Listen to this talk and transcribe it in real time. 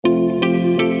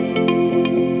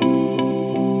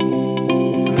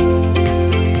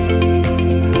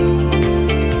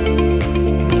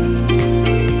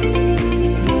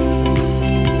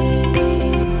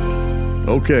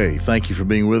Okay, thank you for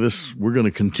being with us. We're going to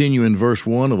continue in verse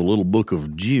 1 of the little book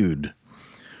of Jude.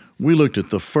 We looked at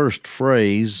the first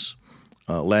phrase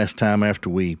last time after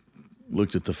we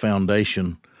looked at the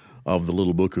foundation of the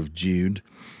little book of Jude.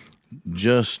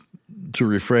 Just to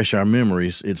refresh our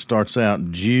memories, it starts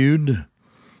out, Jude,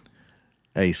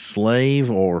 a slave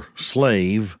or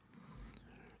slave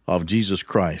of Jesus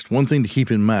Christ. One thing to keep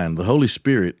in mind, the Holy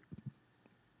Spirit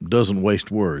doesn't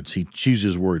waste words. He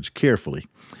chooses words carefully.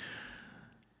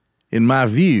 In my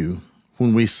view,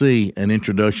 when we see an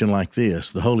introduction like this,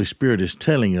 the Holy Spirit is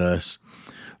telling us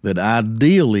that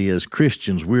ideally as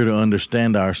Christians, we're to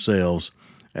understand ourselves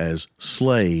as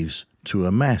slaves to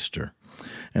a master.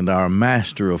 And our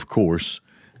master, of course,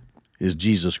 is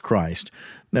Jesus Christ.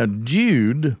 Now,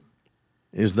 Jude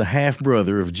is the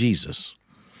half-brother of Jesus.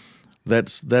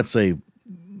 That's a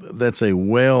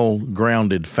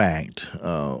well-grounded fact.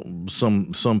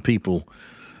 Some people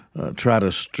try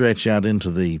to stretch out into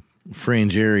the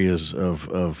fringe areas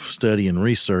of study and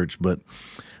research, but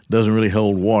doesn't really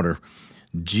hold water.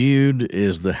 Jude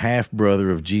is the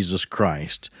half-brother of Jesus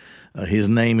Christ. His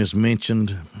name is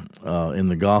mentioned in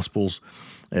the Gospels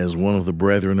as one of the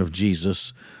brethren of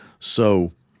Jesus.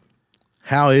 So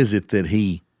how is it that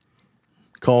he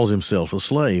calls himself a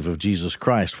slave of Jesus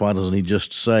Christ? Why doesn't he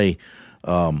just say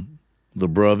the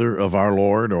brother of our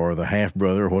Lord or the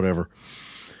half-brother or whatever?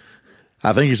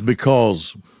 I think it's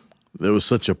because there was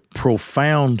such a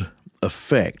profound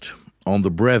effect on the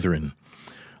brethren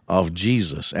of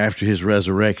Jesus after his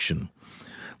resurrection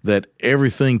that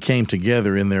everything came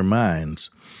together in their minds,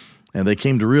 and they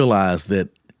came to realize that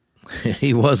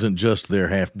he wasn't just their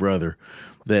half-brother,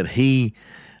 that he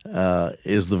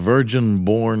is the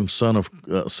virgin-born Son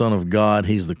of God.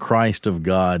 He's the Christ of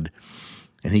God,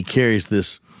 and he carries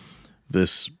the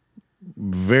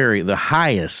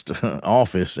highest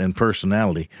office and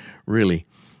personality, really,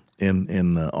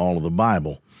 in all of the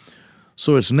Bible.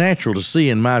 So it's natural to see,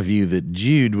 in my view, that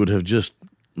Jude would have just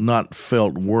not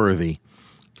felt worthy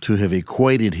to have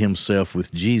equated himself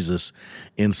with Jesus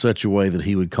in such a way that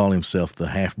he would call himself the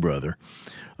half-brother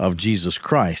of Jesus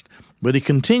Christ. But he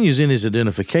continues in his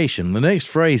identification. The next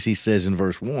phrase he says in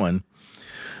verse 1,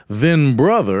 then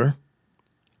brother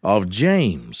of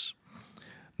James.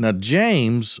 Now,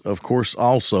 James, of course,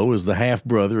 also is the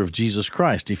half-brother of Jesus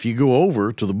Christ. If you go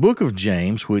over to the book of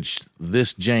James, which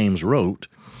this James wrote,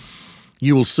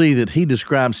 you will see that he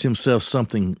describes himself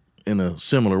something in a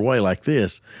similar way like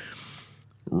this,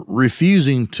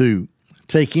 refusing to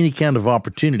take any kind of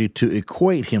opportunity to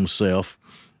equate himself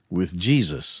with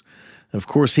Jesus. Of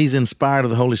course, he's inspired of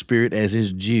the Holy Spirit, as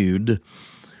is Jude,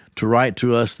 to write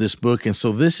to us this book. And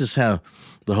so this is how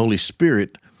the Holy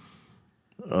Spirit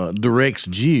directs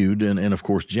Jude and of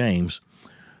course James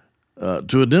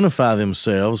to identify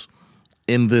themselves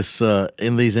in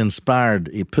these inspired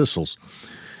epistles.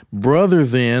 Brother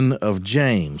then of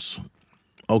James.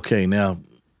 Okay, now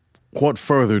what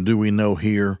further do we know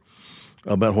here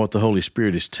about what the Holy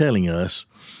Spirit is telling us?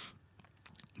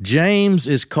 James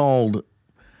is called,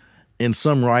 in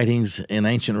some writings, in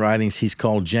ancient writings, he's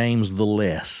called James the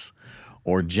Less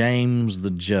or James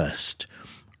the Just.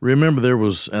 Remember, there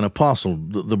was an apostle,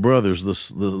 the brothers, the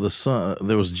son.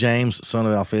 There was James, son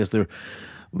of Alphaeus. There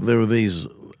were these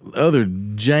other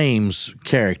James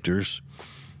characters,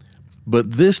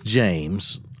 but this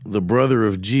James, the brother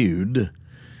of Jude,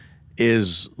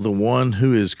 is the one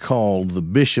who is called the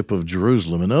Bishop of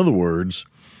Jerusalem. In other words,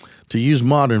 to use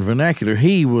modern vernacular,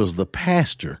 he was the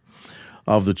pastor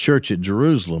of the church at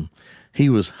Jerusalem. He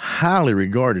was highly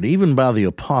regarded, even by the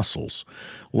apostles.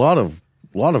 A lot of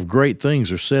great things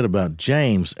are said about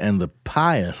James and the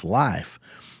pious life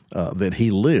that he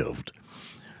lived.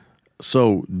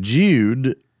 So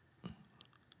Jude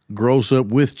grows up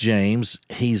with James.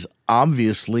 He's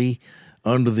obviously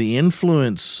under the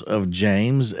influence of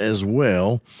James as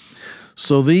well.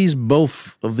 So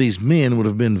both of these men would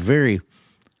have been very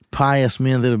pious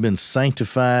men that have been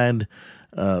sanctified.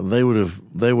 They would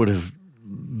have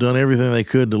done everything they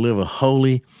could to live a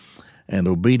holy and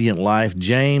obedient life.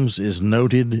 James is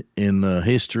noted in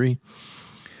history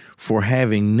for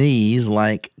having knees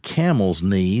like camel's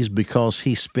knees because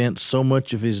he spent so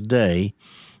much of his day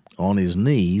on his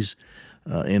knees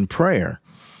in prayer.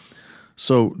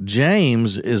 So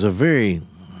James is a very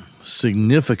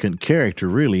significant character,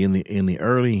 really, in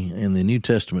the New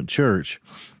Testament church.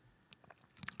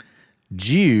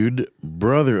 Jude,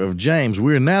 brother of James,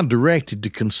 we are now directed to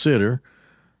consider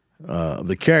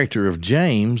the character of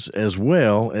James as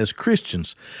well as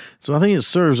Christians. So I think it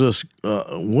serves us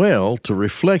well to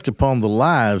reflect upon the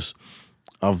lives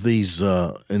of these,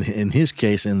 in his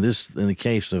case, in the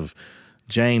case of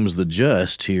James the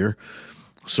Just here,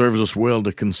 serves us well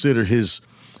to consider his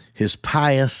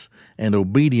pious and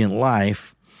obedient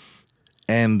life,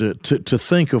 and to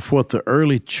think of what the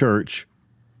early church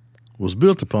was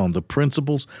built upon, the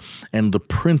principles and the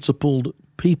principled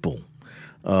people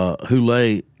who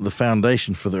lay the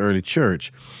foundation for the early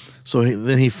church. So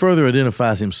then he further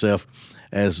identifies himself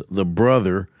as the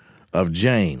brother of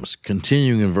James.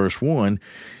 Continuing in verse 1,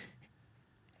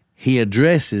 he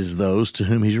addresses those to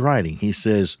whom he's writing. He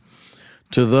says,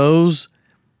 to those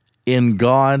in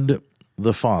God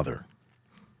the Father.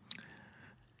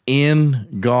 In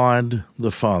God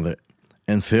the Father.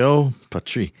 And Theo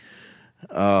Patri.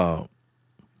 In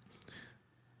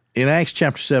Acts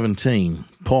chapter 17,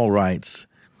 Paul writes,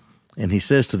 and he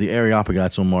says to the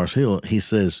Areopagites on Mars Hill, he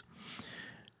says,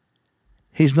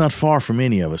 he's not far from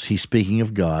any of us. He's speaking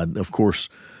of God. Of course,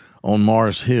 on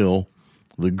Mars Hill,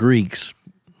 the Greeks,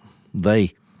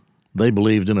 they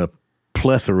believed in a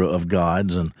plethora of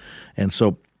gods, and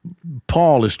so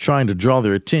Paul is trying to draw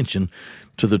their attention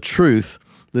to the truth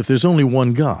that there's only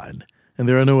one God, and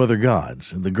there are no other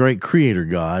gods. The great creator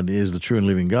God is the true and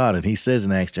living God. And he says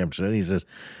in Acts chapter 7, he says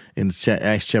in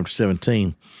Acts chapter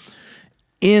 17,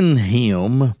 in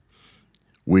him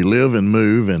we live and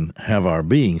move and have our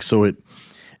being. So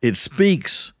it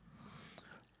speaks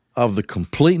of the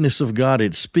completeness of God.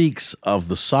 It speaks of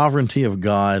the sovereignty of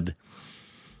God.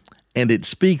 And it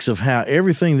speaks of how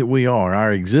everything that we are,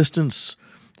 our existence,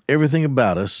 everything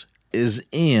about us, is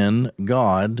in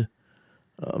God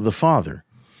the Father.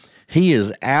 He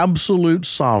is absolute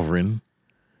sovereign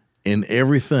in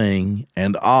everything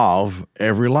and of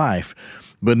every life.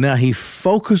 But now he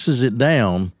focuses it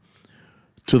down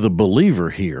to the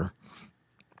believer here.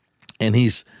 And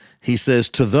he says,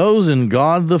 to those in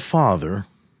God the Father,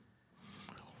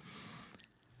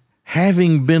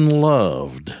 having been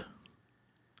loved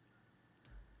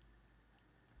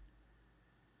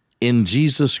in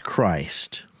Jesus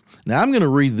Christ. Now, I'm going to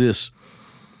read this.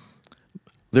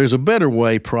 There's a better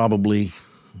way probably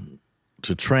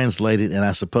to translate it, and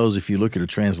I suppose if you look at a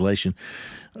translation,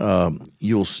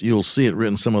 you'll see it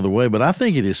written some other way. But I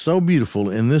think it is so beautiful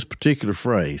in this particular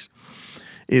phrase.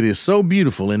 It is so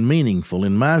beautiful and meaningful,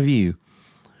 in my view,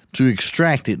 to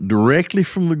extract it directly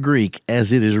from the Greek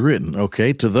as it is written.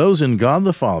 Okay, to those in God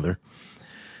the Father,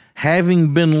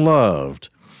 having been loved.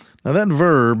 Now that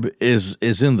verb is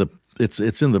in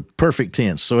the perfect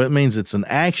tense, so it means it's an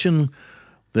action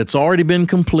that's already been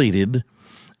completed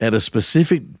at a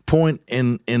specific point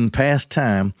in past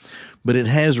time, but it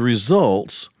has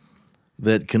results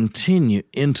that continue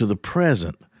into the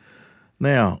present.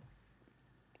 Now,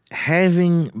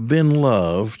 having been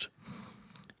loved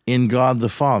in God the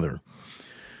Father,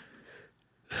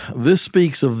 this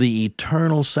speaks of the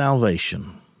eternal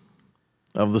salvation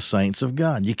of the saints of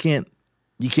God. You can't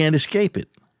escape it.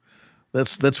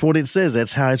 That's what it says.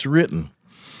 That's how it's written.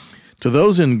 To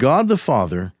those in God the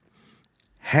Father,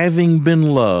 having been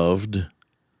loved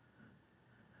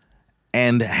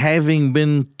and having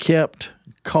been kept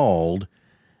called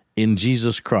in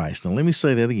Jesus Christ. Now let me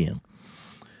say that again.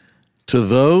 To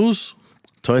those,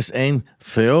 tois ein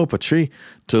theo patri,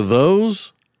 to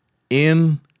those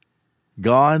in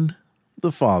God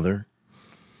the Father,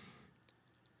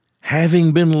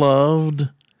 having been loved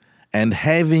and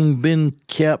having been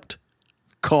kept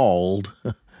called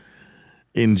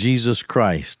in Jesus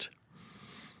Christ.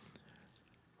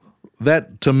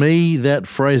 That, to me, that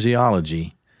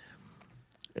phraseology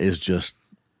is just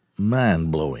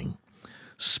mind-blowing.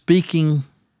 Speaking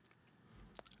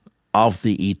of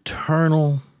the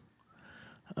eternal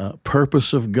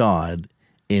purpose of God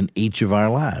in each of our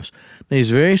lives. Now, he's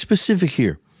very specific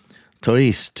here.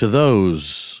 Tois, to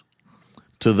those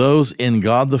in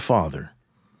God the Father,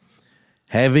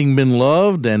 having been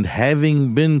loved and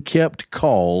having been kept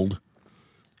called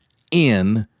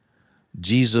in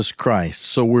Jesus Christ.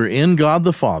 So we're in God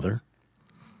the Father.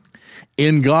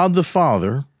 In God the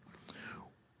Father,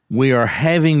 we are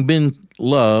having been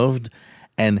loved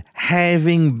and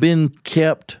having been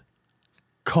kept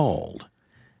called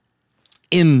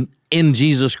in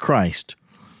Jesus Christ.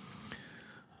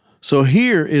 So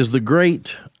here is the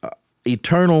great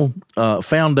eternal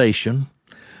foundation,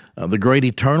 the great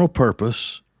eternal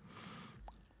purpose,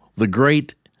 the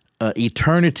great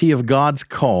eternity of God's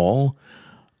call,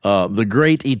 the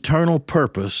great eternal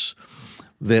purpose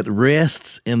that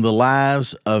rests in the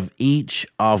lives of each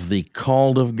of the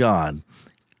called of God.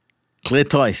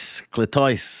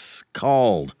 Kletos,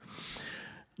 called.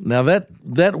 Now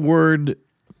that word,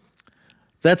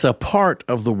 that's a part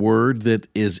of the word that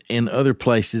is in other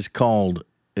places called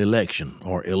election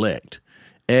or elect.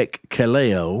 Ek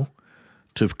kaleo,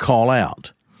 to call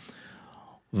out.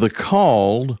 The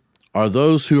called are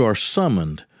those who are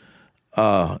summoned.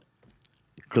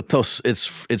 Kletos,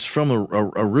 it's from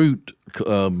a root,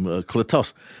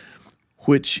 kletos,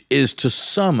 which is to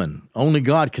summon. Only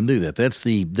God can do that. That's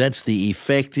the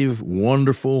effective,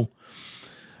 wonderful,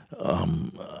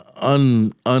 you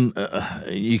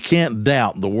can't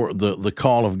doubt the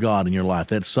call of God in your life.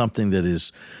 That's something that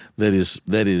is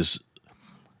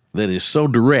so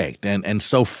direct and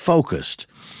so focused.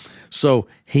 So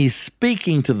he's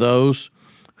speaking to those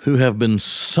who have been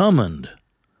summoned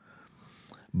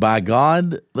by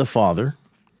God the Father,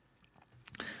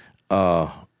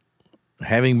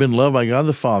 having been loved by God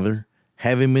the Father,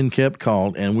 having been kept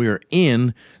called, and we are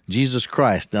in Jesus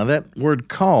Christ. Now that word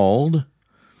called,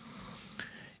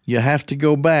 you have to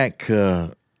go back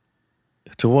to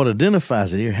what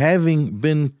identifies it here, having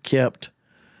been kept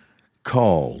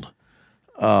called.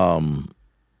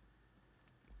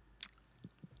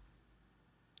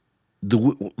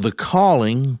 The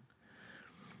calling,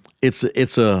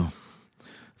 it's a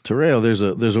Terrell. There's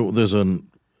a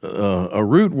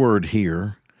root word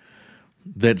here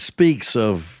that speaks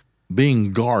of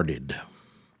being guarded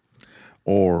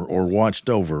or watched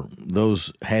over.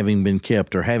 Those having been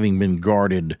kept or having been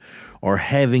guarded or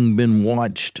having been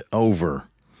watched over.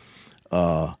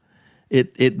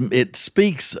 It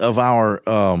speaks of our.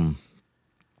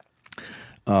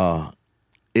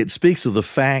 It speaks of the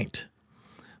fact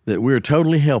that we're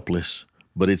totally helpless,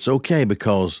 but it's okay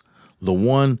because the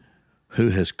one who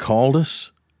has called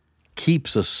us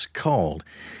keeps us called.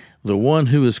 The one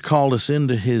who has called us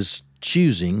into his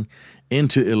choosing,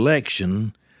 into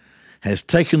election, has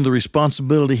taken the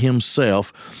responsibility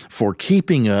himself for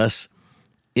keeping us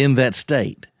in that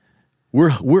state.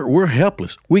 We're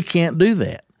helpless. We can't do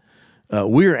that.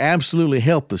 We're absolutely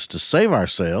helpless to save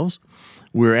ourselves.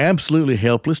 We're absolutely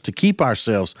helpless to keep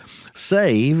ourselves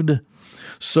saved.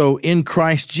 So in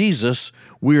Christ Jesus,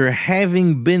 we are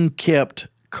having been kept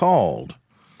called.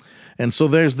 And so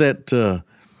there's that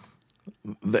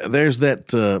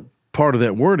part of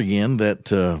that word again,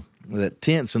 that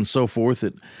tense and so forth,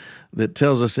 that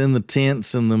tells us in the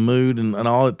tense and the mood and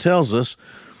all. It tells us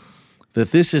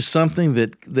that this is something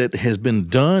that has been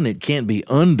done. It can't be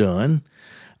undone,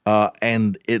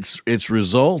 and its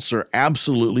results are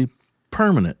absolutely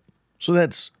permanent. So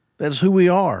that's who we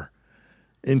are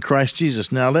in Christ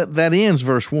Jesus. Now that ends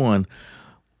verse 1.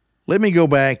 Let me go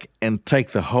back and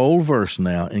take the whole verse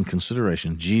now in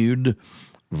consideration. Jude,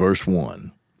 verse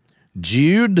 1.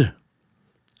 Jude,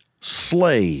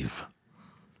 slave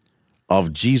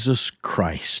of Jesus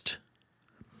Christ,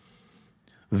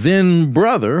 then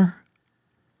brother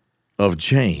of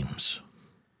James,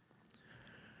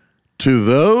 to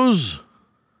those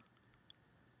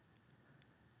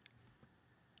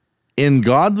in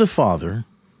God the Father,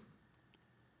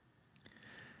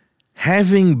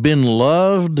 having been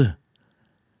loved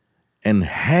and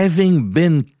having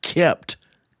been kept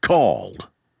called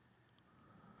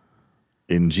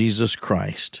in Jesus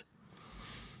Christ.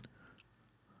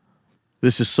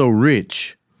 This is so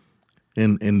rich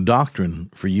in doctrine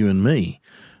for you and me.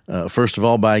 First of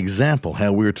all, by example,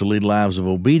 how we're to lead lives of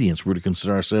obedience. We're to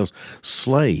consider ourselves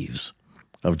slaves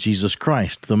of Jesus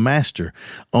Christ, the Master.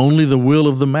 Only the will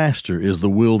of the Master is the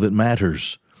will that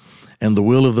matters. And the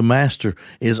will of the Master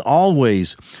is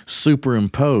always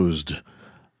superimposed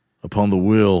upon the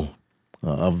will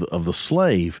of the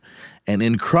slave. And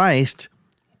in Christ,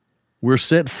 we're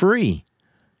set free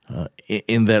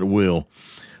in that will.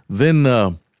 Then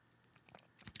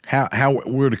how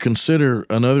we're to consider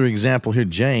another example here,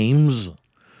 James,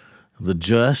 the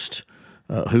just,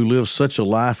 who lived such a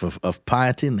life of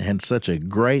piety and had such a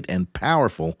great and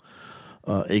powerful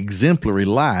exemplary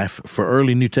life for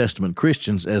early New Testament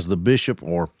Christians as the bishop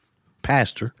or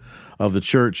pastor of the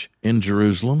church in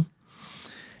Jerusalem.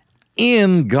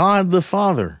 In God the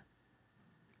Father.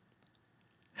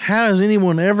 How is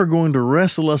anyone ever going to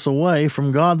wrestle us away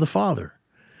from God the Father?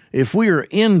 If we are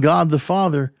in God the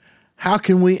Father, how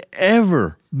can we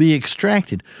ever be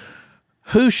extracted?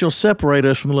 Who shall separate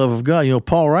us from the love of God? You know,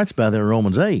 Paul writes about that in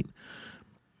Romans 8.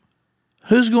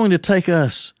 Who's going to take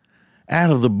us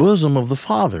out of the bosom of the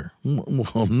Father?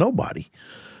 Well, nobody.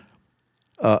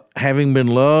 Having been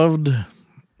loved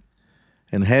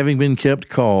and having been kept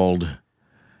called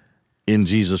in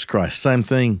Jesus Christ. Same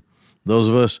thing, those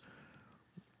of us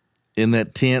in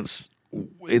that tense,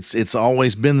 it's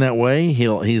always been that way.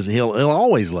 He'll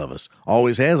always love us.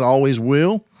 Always has, always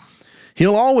will.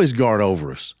 He'll always guard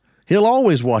over us. He'll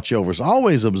always watch over us,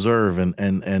 always observe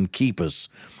and keep us.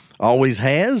 Always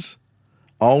has,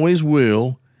 always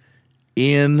will,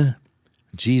 in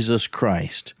Jesus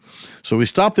Christ. So we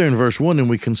stop there in verse 1 and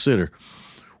we consider,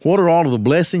 what are all of the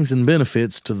blessings and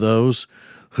benefits to those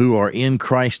who are in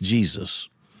Christ Jesus.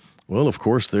 Well, of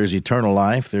course, there's eternal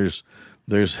life. There's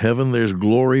heaven. There's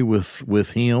glory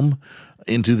with Him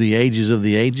into the ages of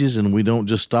the ages, and we don't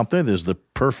just stop there. There's the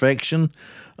perfection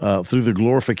through the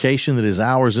glorification that is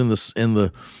ours in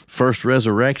the first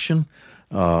resurrection.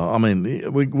 We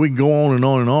go on and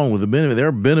on and on with the benefit. There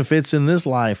are benefits in this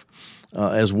life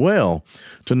as well,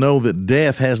 to know that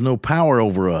death has no power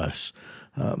over us,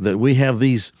 that we have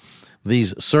these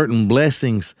certain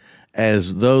blessings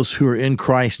as those who are in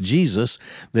Christ Jesus,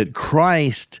 that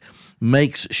Christ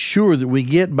makes sure that we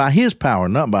get by His power,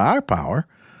 not by our power,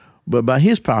 but by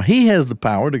His power. He has the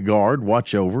power to guard,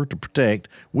 watch over, to protect.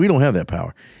 We don't have that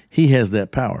power. He has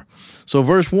that power. So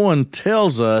verse 1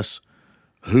 tells us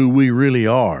who we really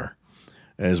are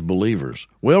as believers.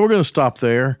 Well, we're going to stop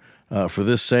there for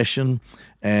this session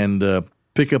and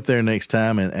pick up there next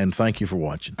time, and thank you for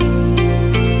watching.